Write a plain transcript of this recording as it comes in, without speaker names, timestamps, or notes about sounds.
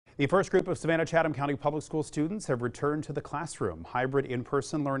The first group of Savannah-Chatham County Public School students have returned to the classroom. Hybrid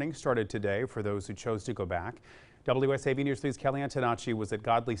in-person learning started today for those who chose to go back. WSAV News 3's Kelly Antonacci was at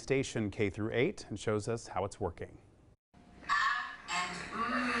Godley Station K-8 and shows us how it's working.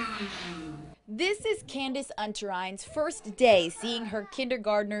 This is Candace Unterein's first day seeing her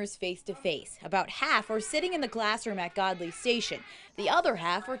kindergartners face to face. About half are sitting in the classroom at Godley Station. The other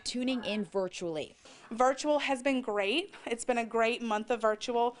half are tuning in virtually. Virtual has been great. It's been a great month of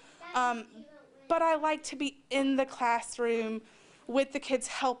virtual, but I like to be in the classroom with the kids,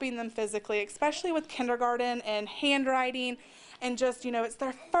 helping them physically, especially with kindergarten and handwriting, and just, it's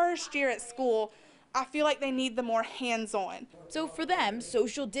their first year at school. I feel like they need the more hands-on. So for them,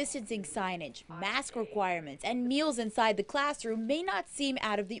 social distancing signage, mask requirements, and meals inside the classroom may not seem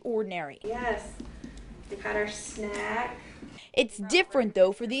out of the ordinary. Yes, we've had our snack. It's different,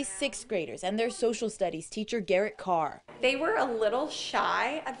 though, for these sixth graders and their social studies teacher, Garrett Carr. They were a little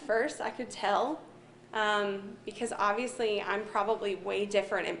shy at first, I could tell, because obviously I'm probably way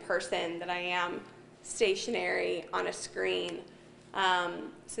different in person than I am stationary on a screen.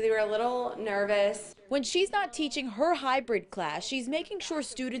 So they were a little nervous. When she's not teaching her hybrid class, she's making sure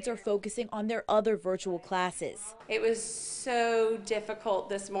students are focusing on their other virtual classes. It was so difficult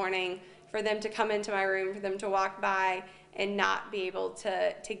this morning for them to come into my room, for them to walk by and not be able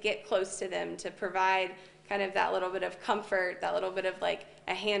to get close to them, to provide kind of that little bit of comfort, that little bit of like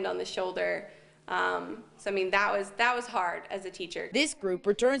a hand on the shoulder. So I mean, that was hard as a teacher. This group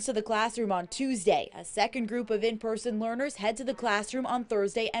returns to the classroom on Tuesday. A second group of in-person learners head to the classroom on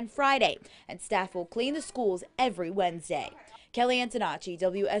Thursday and Friday, and staff will clean the schools every Wednesday. Kelly Antonacci,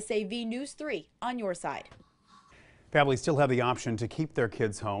 WSAV News 3 on your side. Families still have the option to keep their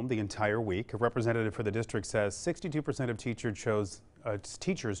kids home the entire week. A representative for the district says 62% of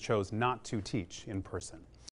teachers chose not to teach in person.